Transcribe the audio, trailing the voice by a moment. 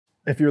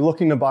If you're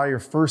looking to buy your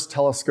first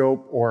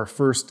telescope or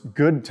first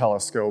good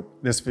telescope,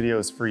 this video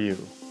is for you.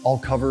 I'll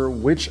cover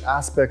which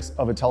aspects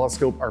of a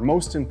telescope are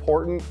most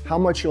important, how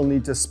much you'll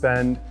need to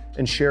spend,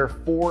 and share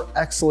 4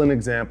 excellent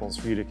examples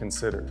for you to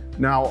consider.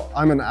 Now,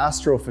 I'm an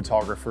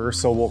astrophotographer,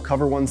 so we'll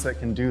cover ones that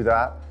can do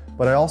that,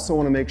 but I also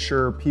want to make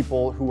sure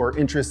people who are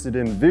interested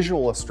in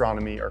visual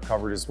astronomy are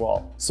covered as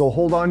well. So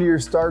hold on to your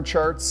star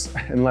charts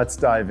and let's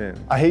dive in.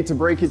 I hate to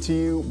break it to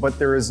you, but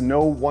there is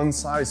no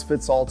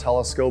one-size-fits-all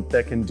telescope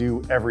that can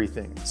do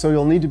everything. So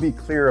you'll need to be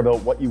clear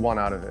about what you want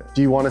out of it.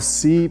 Do you want to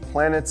see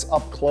planets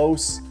up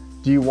close?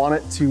 Do you want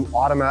it to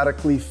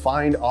automatically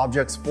find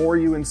objects for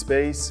you in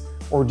space?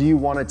 Or do you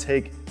want to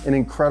take an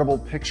incredible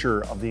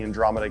picture of the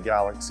Andromeda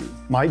Galaxy?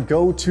 My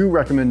go-to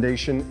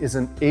recommendation is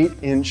an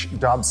 8-inch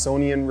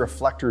Dobsonian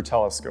reflector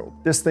telescope.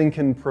 This thing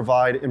can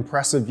provide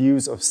impressive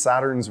views of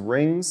Saturn's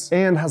rings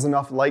and has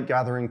enough light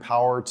gathering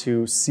power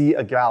to see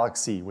a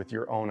galaxy with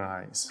your own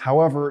eyes.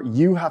 However,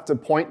 you have to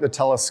point the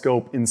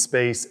telescope in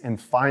space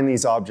and find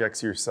these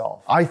objects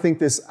yourself. I think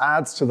this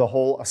adds to the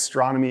whole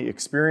astronomy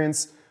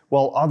experience,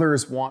 while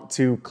others want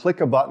to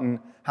click a button,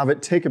 have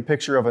it take a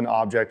picture of an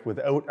object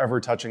without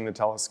ever touching the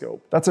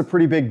telescope. That's a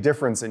pretty big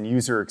difference in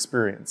user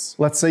experience.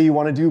 Let's say you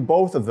want to do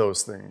both of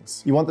those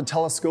things. You want the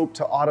telescope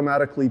to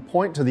automatically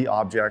point to the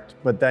object,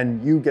 but then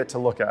you get to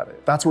look at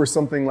it. That's where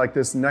something like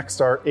this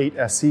Nexstar 8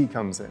 SE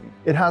comes in.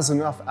 It has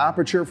enough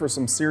aperture for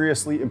some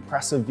seriously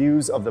impressive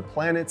views of the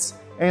planets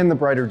and the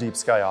brighter deep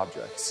sky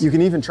objects. You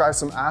can even try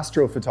some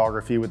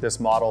astrophotography with this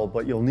model,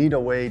 but you'll need a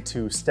way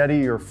to steady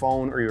your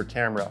phone or your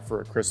camera for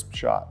a crisp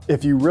shot.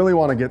 If you really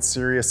want to get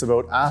serious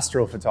about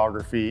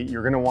astrophotography,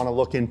 you're going to want to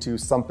look into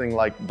something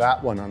like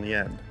that one on the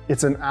end.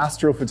 It's an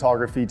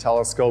astrophotography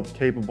telescope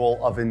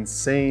capable of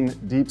insane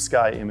deep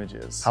sky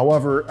images.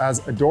 However,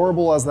 as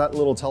adorable as that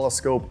little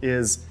telescope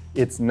is,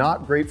 it's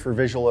not great for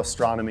visual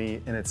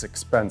astronomy and it's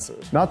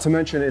expensive. Not to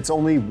mention, it's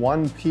only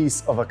one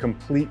piece of a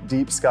complete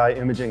deep sky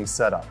imaging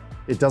setup.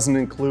 It doesn't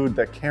include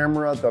the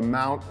camera, the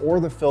mount, or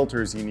the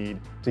filters you need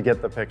to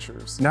get the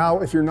pictures. Now,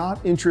 if you're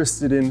not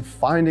interested in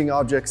finding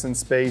objects in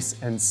space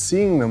and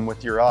seeing them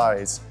with your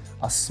eyes,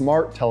 a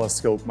smart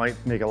telescope might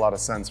make a lot of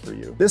sense for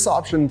you. This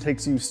option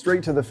takes you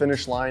straight to the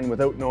finish line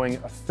without knowing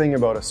a thing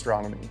about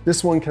astronomy.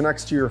 This one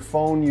connects to your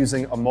phone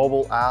using a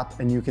mobile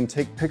app, and you can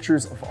take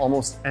pictures of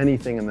almost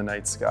anything in the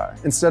night sky.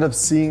 Instead of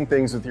seeing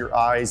things with your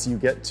eyes, you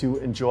get to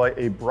enjoy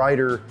a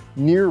brighter,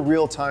 near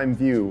real-time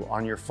view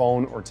on your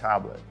phone or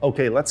tablet.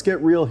 Okay, let's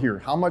get real here.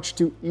 How much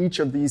do each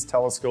of these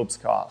telescopes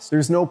cost?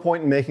 There's no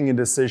point in making a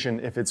decision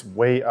if it's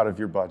way out of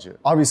your budget.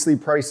 Obviously,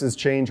 prices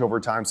change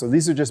over time, so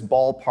these are just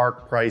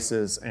ballpark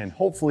prices, and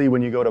hopefully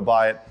when you go to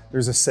buy it,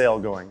 there's a sale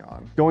going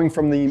on. Going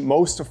from the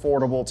most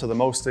affordable to the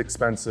most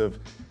expensive,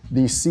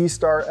 the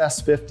C-Star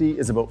S50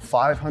 is about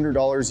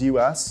 $500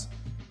 US.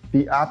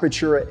 The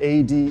Apertura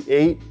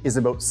AD8 is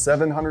about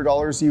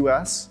 $700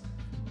 US.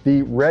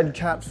 The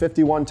RedCat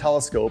 51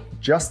 telescope,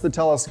 just the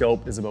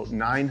telescope, is about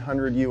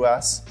 $900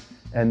 US.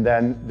 And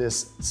then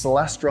this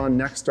Celestron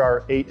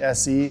Nexstar 8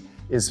 SE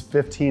is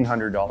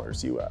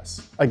 $1,500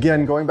 US.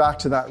 Again, going back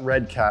to that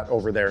RedCat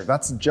over there,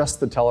 that's just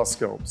the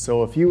telescope.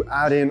 So if you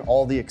add in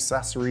all the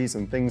accessories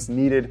and things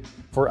needed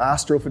for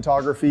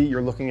astrophotography,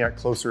 you're looking at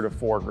closer to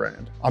 $4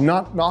 grand. I'm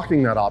not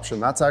knocking that option.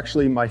 That's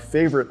actually my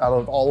favorite out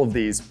of all of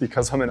these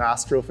because I'm an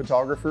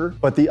astrophotographer,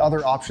 but the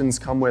other options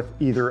come with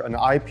either an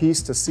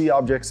eyepiece to see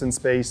objects in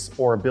space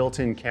or a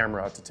built-in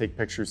camera to take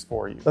pictures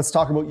for you. Let's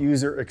talk about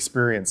user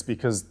experience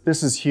because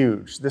this is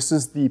huge. This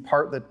is the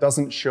part that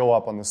doesn't show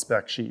up on the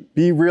spec sheet.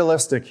 Be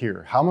realistic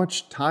here. How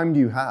much time do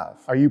you have?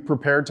 Are you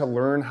prepared to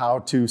learn how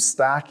to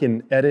stack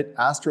and edit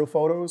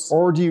astrophotos?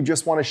 Or do you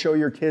just want to show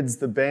your kids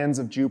the bands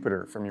of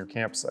Jupiter from your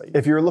campsite?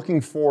 If you're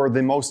looking for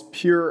the most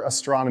pure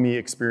astronomy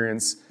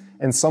experience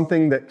and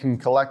something that can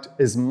collect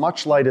as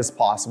much light as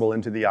possible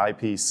into the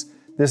eyepiece,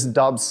 this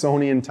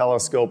Dobsonian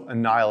telescope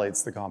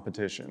annihilates the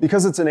competition.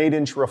 Because it's an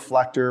 8-inch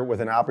reflector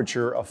with an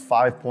aperture of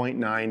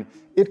 5.9,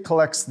 it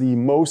collects the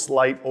most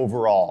light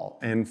overall.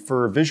 And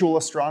for visual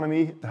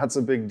astronomy, that's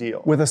a big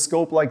deal. With a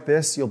scope like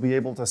this, you'll be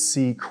able to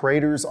see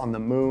craters on the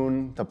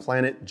moon, the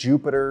planet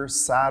Jupiter,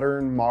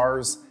 Saturn,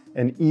 Mars,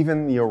 and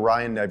even the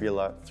Orion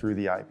Nebula through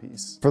the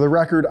eyepiece. For the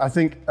record, I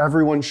think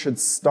everyone should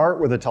start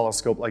with a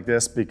telescope like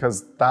this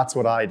because that's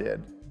what I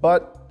did.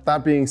 But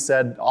that being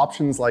said,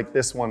 options like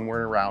this one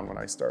weren't around when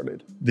I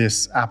started.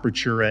 This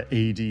Apertura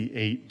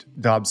AD8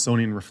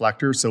 Dobsonian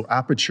reflector. So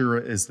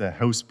Apertura is the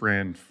house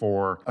brand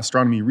for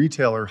astronomy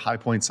retailer High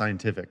Point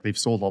Scientific. They've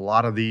sold a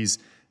lot of these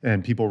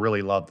and people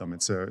really love them.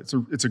 It's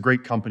a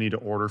great company to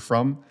order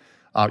from.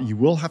 You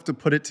will have to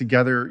put it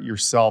together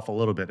yourself a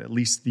little bit, at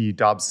least the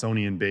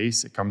Dobsonian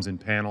base. It comes in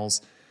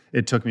panels.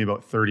 It took me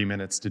about 30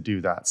 minutes to do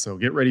that. So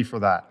get ready for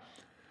that.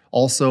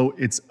 Also,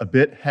 it's a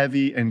bit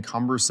heavy and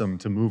cumbersome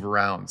to move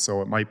around,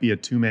 so it might be a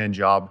 2-man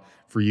job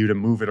for you to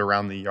move it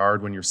around the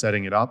yard when you're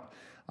setting it up.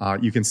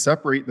 You can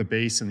separate the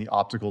base and the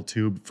optical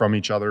tube from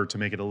each other to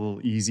make it a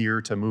little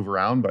easier to move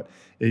around, but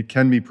it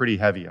can be pretty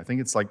heavy. I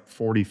think it's like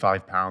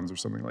 45 pounds or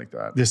something like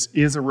that. This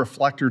is a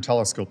reflector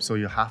telescope, so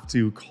you have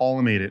to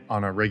collimate it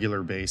on a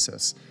regular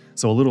basis.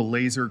 So a little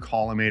laser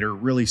collimator,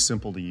 really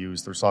simple to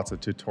use. There's lots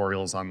of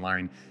tutorials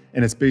online,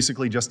 and it's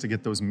basically just to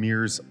get those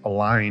mirrors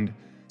aligned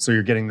so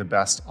you're getting the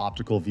best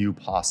optical view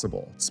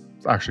possible. It's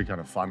actually kind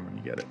of fun when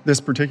you get it. This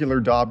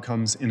particular Dob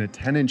comes in a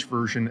 10-inch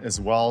version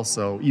as well,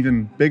 so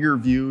even bigger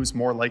views,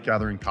 more light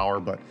gathering power,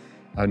 but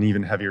an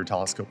even heavier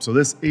telescope. So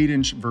this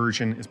 8-inch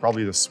version is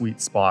probably the sweet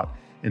spot,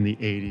 and the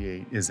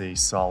 88 is a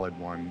solid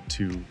one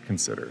to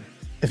consider.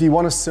 If you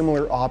want a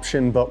similar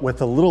option, but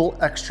with a little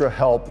extra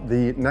help,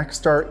 the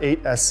Nexstar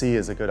 8SC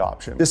is a good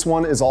option. This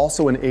one is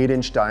also an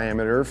 8-inch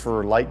diameter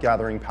for light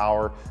gathering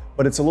power,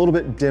 but it's a little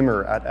bit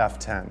dimmer at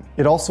f10.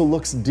 It also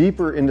looks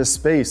deeper into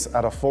space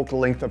at a focal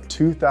length of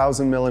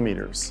 2,000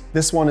 millimeters.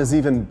 This one is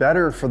even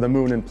better for the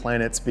moon and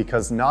planets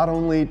because not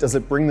only does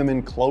it bring them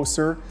in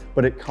closer,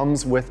 but it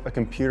comes with a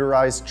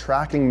computerized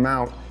tracking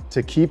mount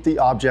to keep the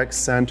object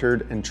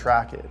centered and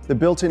track it. The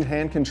built-in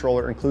hand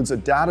controller includes a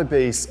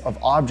database of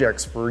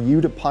objects for you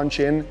to punch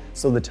in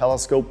so the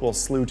telescope will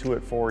slew to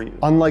it for you.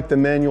 Unlike the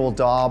manual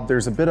Dob,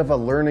 there's a bit of a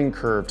learning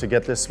curve to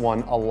get this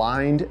one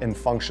aligned and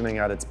functioning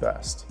at its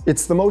best.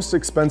 It's the most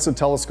expensive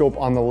telescope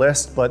on the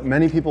list, but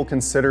many people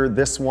consider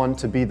this one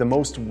to be the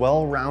most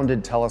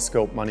well-rounded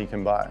telescope money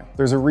can buy.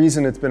 There's a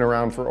reason it's been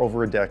around for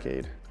over a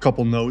decade.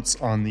 Couple notes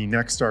on the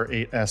Nexstar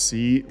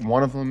 8SC.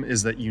 One of them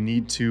is that you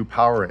need to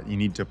power it. You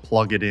need to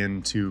plug it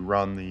in to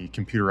run the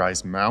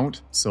computerized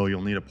mount. So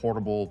you'll need a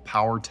portable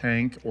power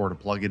tank or to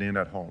plug it in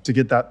at home. To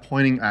get that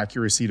pointing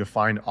accuracy to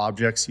find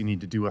objects, you need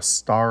to do a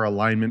star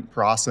alignment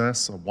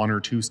process, a 1 or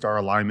 2 star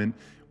alignment,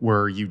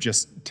 where you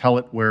just tell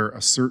it where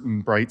a certain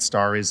bright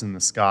star is in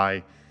the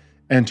sky,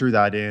 enter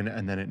that in,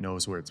 and then it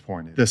knows where it's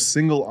pointed. The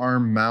single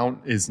arm mount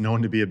is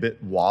known to be a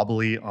bit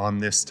wobbly on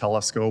this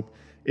telescope.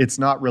 It's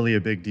not really a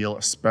big deal,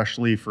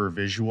 especially for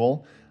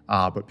visual,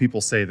 but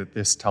people say that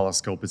this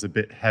telescope is a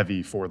bit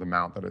heavy for the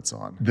mount that it's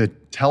on. The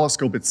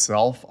telescope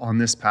itself on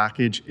this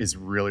package is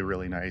really,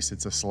 really nice.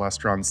 It's a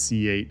Celestron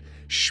C8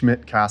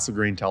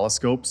 Schmidt-Cassegrain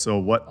telescope. So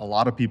what a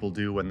lot of people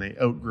do when they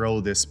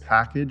outgrow this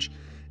package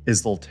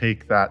is they'll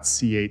take that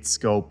C8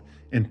 scope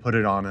and put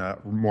it on a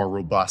more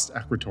robust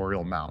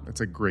equatorial mount. It's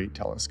a great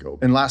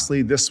telescope. And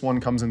lastly, this one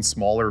comes in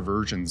smaller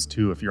versions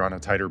too if you're on a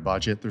tighter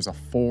budget. There's a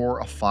 4,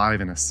 a 5,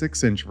 and a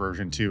 6-inch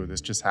version too.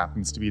 This just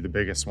happens to be the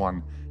biggest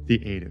one, the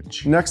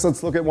 8-inch. Next,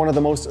 let's look at one of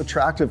the most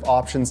attractive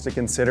options to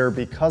consider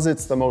because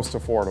it's the most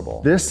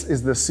affordable. This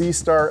is the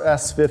SeaStar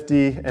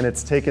S50, and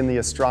it's taken the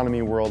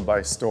astronomy world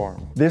by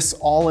storm. This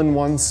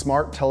all-in-one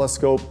smart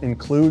telescope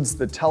includes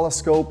the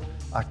telescope,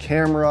 a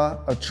camera,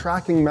 a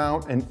tracking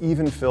mount, and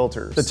even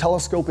filters. The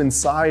telescope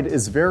inside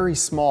is very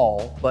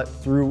small, but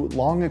through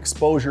long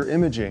exposure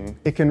imaging,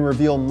 it can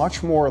reveal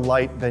much more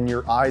light than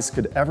your eyes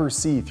could ever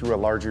see through a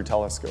larger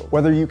telescope.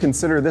 Whether you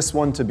consider this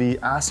one to be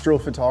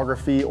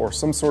astrophotography or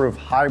some sort of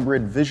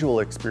hybrid visual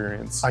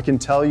experience, I can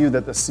tell you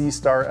that the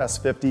SeaStar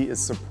S50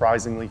 is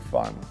surprisingly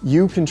fun.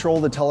 You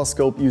control the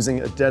telescope using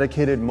a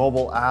dedicated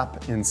mobile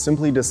app and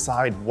simply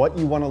decide what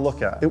you want to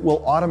look at. It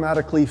will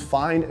automatically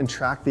find and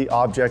track the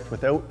object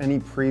without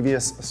any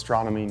previous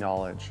astronomy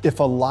knowledge. If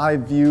a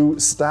live view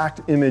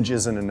stacked image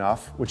isn't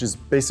enough, which is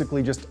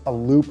basically just a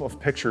loop of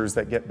pictures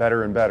that get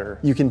better and better,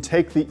 you can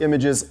take the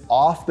images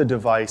off the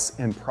device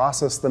and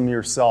process them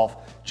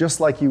yourself, just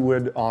like you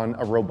would on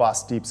a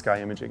robust deep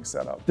sky imaging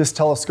setup. This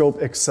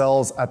telescope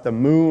excels at the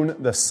moon,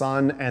 the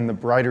sun, and the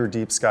brighter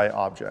deep sky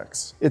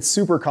objects. It's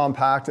super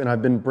compact, and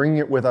I've been bringing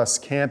it with us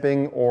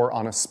camping or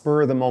on a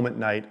spur-of-the-moment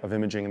night of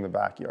imaging in the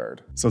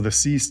backyard. So the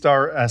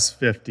SeaStar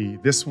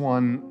S50, this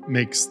one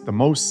makes the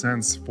most sense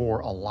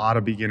for a lot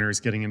of beginners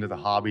getting into the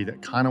hobby that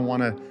kind of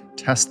want to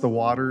test the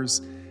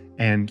waters.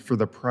 And for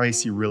the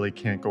price, you really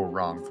can't go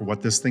wrong. For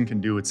what this thing can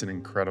do, it's an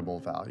incredible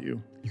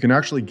value. You can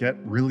actually get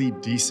really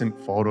decent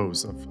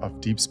photos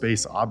of deep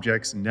space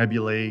objects,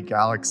 nebulae,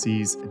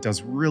 galaxies. It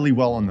does really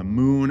well on the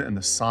moon and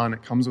the sun.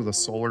 It comes with a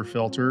solar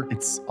filter.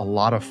 It's a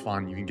lot of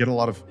fun. You can get a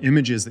lot of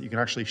images that you can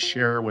actually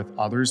share with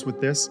others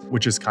with this,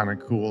 which is kind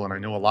of cool. And I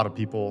know a lot of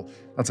people,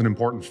 that's an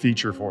important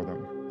feature for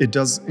them. It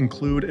does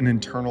include an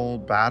internal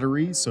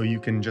battery, so you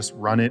can just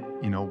run it,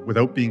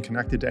 without being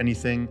connected to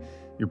anything.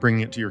 You're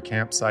bringing it to your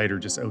campsite or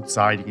just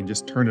outside, you can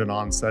just turn it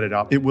on, set it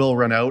up. It will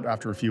run out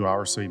after a few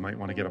hours, so you might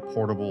want to get a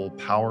portable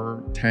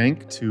power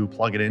tank to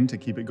plug it in to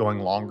keep it going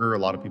longer. A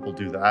lot of people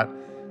do that.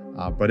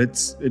 But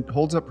it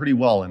holds up pretty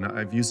well, and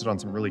I've used it on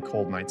some really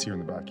cold nights here in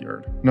the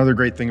backyard. Another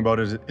great thing about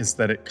it is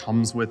that it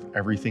comes with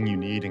everything you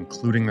need,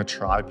 including the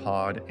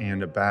tripod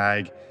and a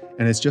bag,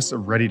 and it's just a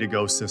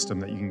ready-to-go system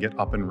that you can get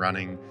up and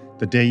running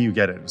the day you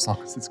get it, as long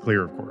as it's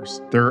clear, of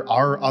course. There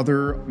are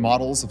other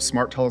models of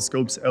smart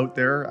telescopes out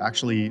there.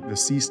 Actually, the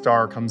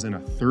SeaStar comes in a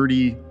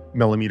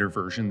 30mm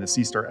version. The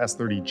SeaStar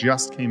S30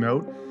 just came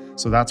out,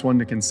 so that's one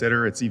to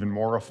consider. It's even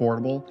more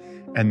affordable.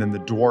 And then the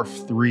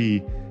Dwarf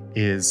 3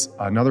 is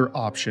another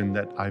option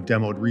that I've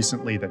demoed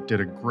recently that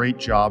did a great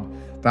job.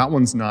 That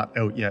one's not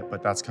out yet,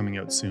 but that's coming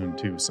out soon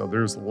too. So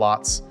there's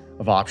lots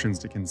of options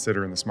to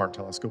consider in the smart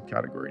telescope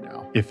category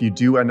now. If you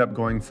do end up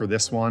going for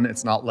this one,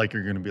 it's not like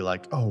you're gonna be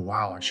like, oh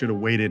wow, I should have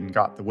waited and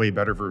got the way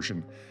better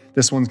version.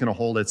 This one's gonna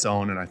hold its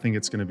own, and I think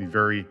it's gonna be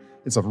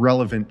it's a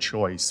relevant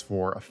choice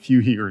for a few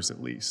years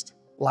at least.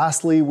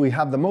 Lastly, we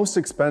have the most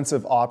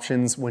expensive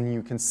options when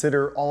you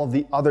consider all of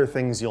the other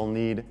things you'll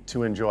need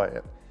to enjoy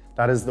it.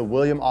 That is the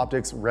William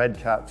Optics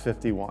RedCat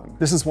 51.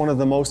 This is one of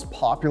the most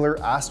popular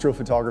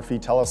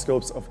astrophotography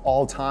telescopes of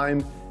all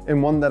time,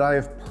 and one that I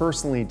have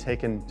personally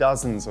taken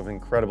dozens of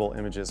incredible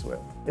images with.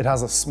 It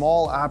has a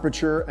small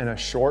aperture and a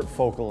short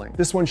focal length.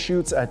 This one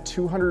shoots at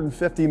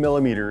 250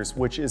 millimeters,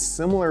 which is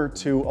similar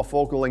to a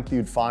focal length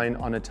you'd find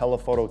on a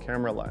telephoto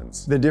camera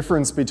lens. The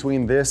difference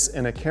between this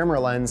and a camera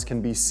lens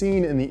can be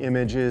seen in the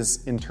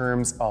images in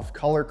terms of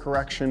color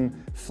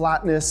correction,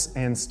 flatness,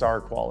 and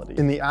star quality.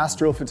 In the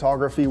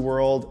astrophotography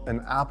world, an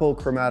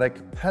apochromatic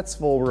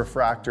Petzval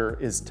refractor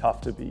is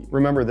tough to beat.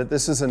 Remember that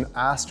this is an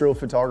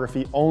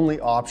astrophotography only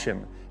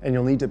option, and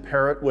you'll need to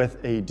pair it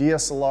with a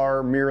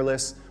DSLR,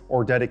 mirrorless,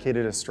 or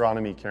dedicated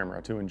astronomy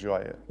camera to enjoy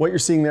it. What you're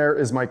seeing there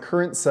is my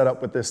current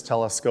setup with this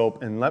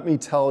telescope, and let me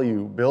tell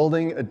you,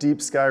 building a deep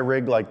sky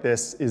rig like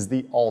this is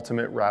the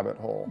ultimate rabbit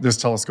hole. This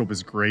telescope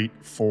is great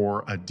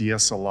for a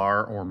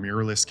DSLR or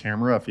mirrorless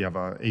camera. If you have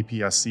a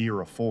APS-C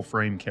or a full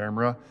frame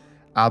camera,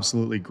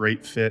 absolutely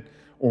great fit,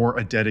 or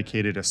a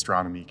dedicated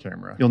astronomy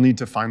camera. You'll need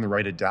to find the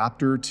right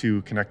adapter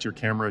to connect your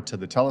camera to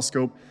the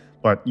telescope,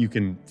 but you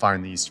can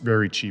find these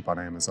very cheap on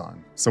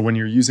Amazon. So when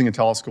you're using a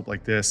telescope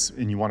like this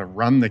and you want to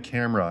run the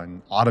camera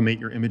and automate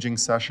your imaging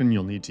session,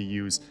 you'll need to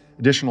use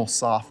additional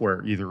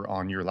software either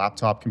on your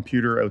laptop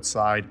computer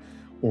outside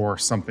or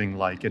something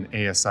like an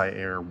ASI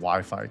Air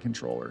Wi-Fi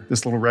controller.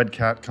 This little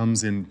RedCat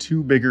comes in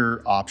two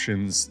bigger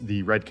options,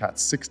 the RedCat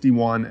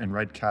 61 and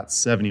RedCat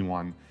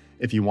 71.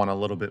 If you want a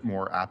little bit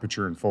more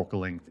aperture and focal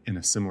length in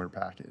a similar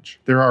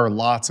package. There are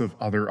lots of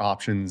other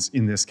options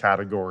in this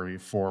category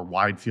for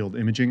wide field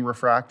imaging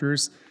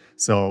refractors,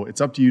 so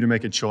it's up to you to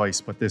make a choice,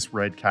 but this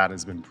RedCat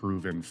has been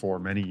proven for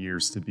many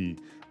years to be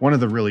one of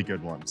the really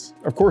good ones.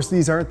 Of course,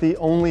 these aren't the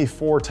only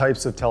 4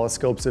 types of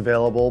telescopes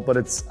available, but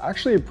it's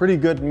actually a pretty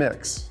good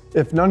mix.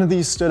 If none of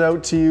these stood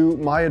out to you,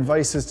 my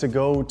advice is to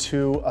go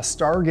to a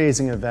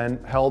stargazing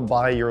event held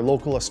by your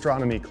local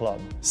astronomy club.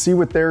 See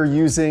what they're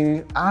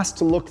using, ask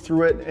to look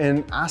through it,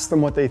 and ask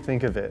them what they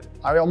think of it.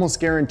 I almost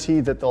guarantee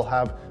that they'll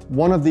have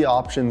one of the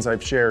options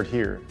I've shared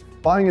here.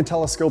 Buying a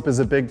telescope is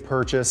a big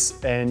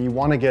purchase, and you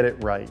want to get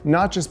it right.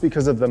 Not just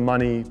because of the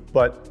money,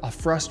 but a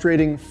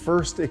frustrating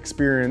first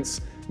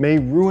experience may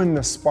ruin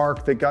the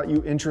spark that got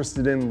you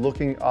interested in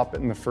looking up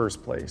in the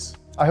first place.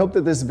 I hope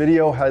that this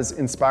video has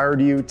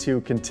inspired you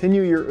to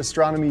continue your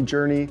astronomy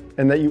journey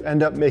and that you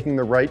end up making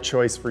the right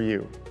choice for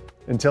you.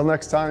 Until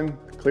next time,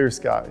 clear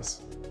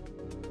skies.